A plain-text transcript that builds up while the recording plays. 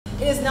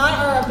is not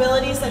our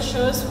abilities that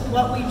shows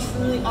what we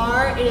truly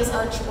are, it is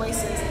our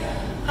choices.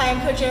 Hi, I'm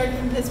Coach Eric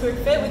from Pittsburgh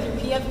Fit with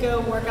your PF Go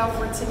workout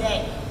for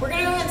today. We're going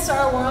to go ahead and start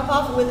our warm-up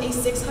off with a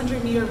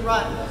 600-meter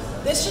run.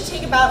 This should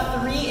take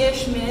about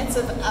 3-ish minutes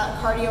of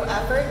cardio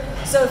effort.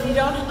 So if you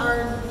don't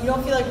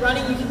feel like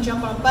running, you can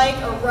jump on a bike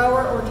or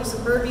rower or do some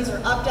burpees or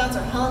up downs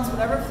or Helens,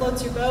 whatever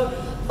floats your boat.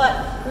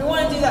 But we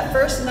want to do that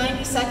first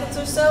 90 seconds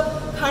or so,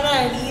 kind of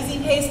at an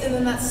easy pace, and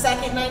then that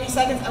second 90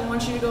 seconds, I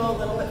want you to go a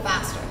little bit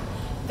faster.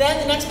 Then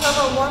the next part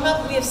of our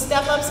warm-up, we have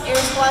step-ups, air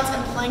squats,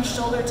 and plank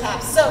shoulder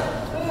taps. So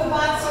we have a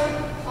boxer,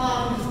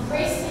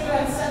 brace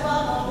through and step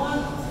up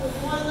with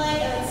one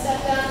leg, and then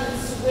step down and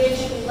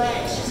switch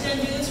legs. She's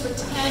going to do this for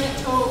 10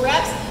 total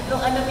reps.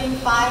 It'll end up being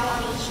 5 on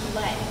each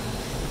leg.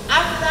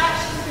 After that,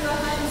 she's going to go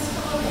ahead and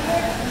come over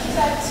here. She's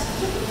got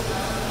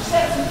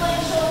some plank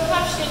shoulder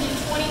taps. She's going to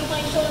do 20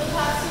 plank shoulder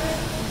taps here.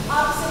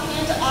 Opposite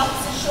hand to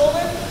opposite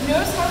shoulder.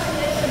 Notice how her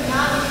hips are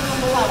not moving a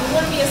whole lot. We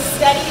want to be as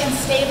steady and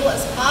stable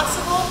as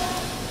possible.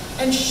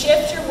 And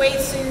shift your weight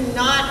so you're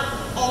not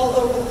all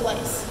over the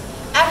place.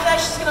 After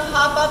that, she's going to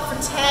hop up for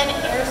 10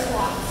 air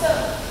squats. So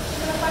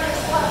she's going to find her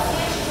squat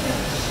here. She's going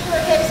to shoot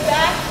her hips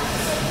back,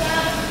 sit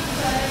down,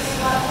 and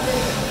squat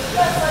position.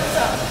 Just like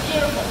so.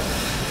 Beautiful.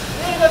 We're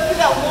going to go through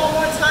that one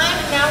more time,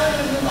 and now we're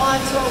going to move on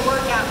to our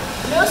workout.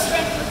 No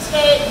strength for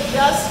today,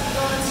 just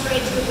going straight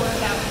to the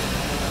workout.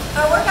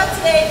 Our workout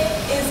today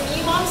is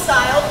EMOM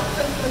style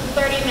for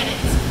 30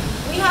 minutes.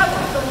 We have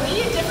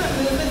 3 different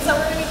movements that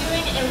we're going to be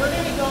doing, and we're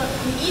going to be going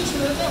from each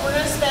movement, we're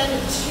going to spend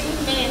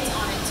 2 minutes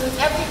on it. So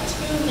it's every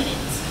 2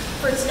 minutes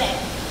for today.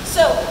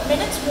 So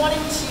minutes 1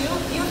 and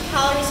 2, you have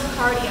calories and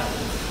cardio.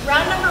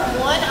 Round number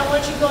 1, I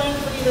want you going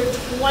for either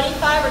 25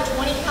 or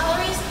 20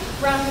 calories.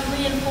 Round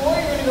 3 and 4,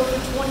 you're going to go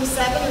for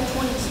 27 or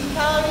 22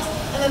 calories.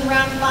 And then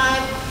round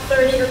 5,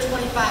 30 or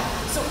 25.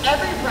 So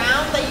every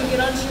round that you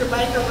get onto your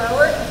bike or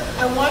rower,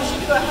 I want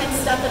you to go ahead and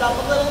step it up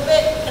a little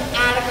bit and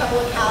add a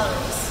couple of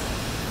calories.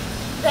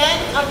 Then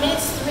on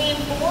minutes 3 and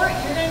 4,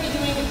 you're going to be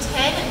doing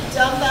 10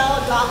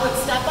 dumbbell goblet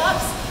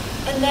step-ups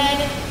and then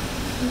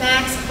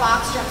max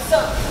box jumps. So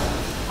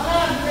I'm going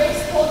to have Grace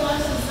hold on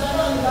to the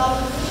dumbbell in the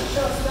goblet position,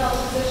 show us the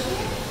goblet position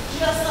here.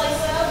 Just like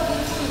so.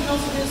 You can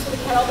also do this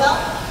with a kettlebell.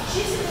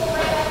 She's going to go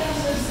right back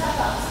into those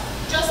step-ups.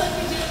 Just like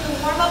we did in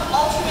the warm-up,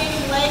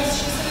 alternating legs,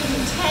 she's going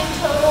to do 10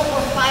 total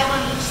or 5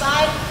 on each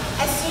side.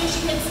 As soon as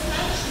she hits 10,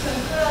 she's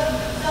going to put her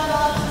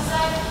dumbbell to the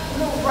side and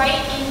go right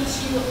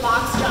into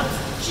box jumps.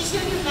 She's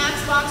going to do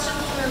max box jumps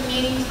for the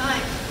remaining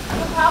time.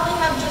 You'll probably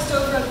have just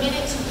over a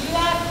minute to do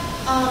that,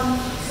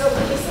 so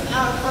pace them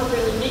out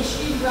appropriately. Make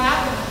sure you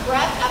grab the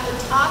breath at the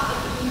top of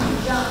each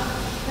jump.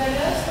 Now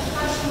notice the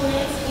question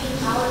lands in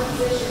our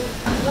position.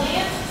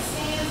 Lands,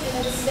 stands, and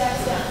then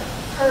steps down.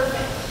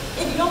 Perfect.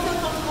 If you don't feel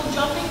comfortable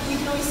jumping,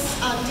 you can always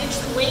ditch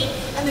the weight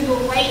and then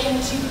go right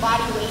into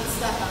body weight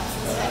step-ups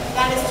instead.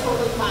 That is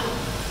totally fine.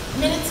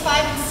 Minutes 5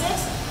 and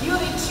 6. You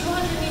have a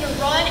 200-meter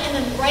run and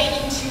then right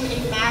into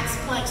a max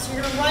plank. So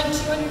you're going to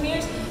run 200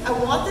 meters. I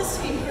want this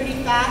to be pretty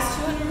fast.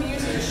 200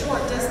 meters is a short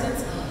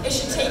distance. It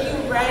should take you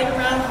right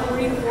around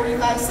 40 to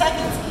 45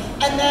 seconds.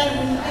 And then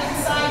when you get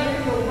inside, you're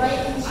going to go right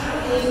into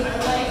a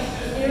plank.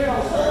 You're going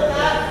to hold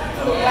that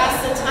for the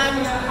rest of the time,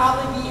 which will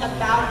probably be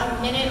about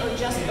a minute or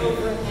just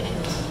over a minute.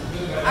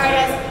 All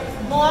right, guys.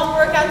 Long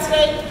workout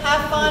today.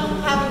 Have fun.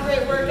 Have a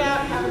great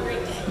workout. Have a great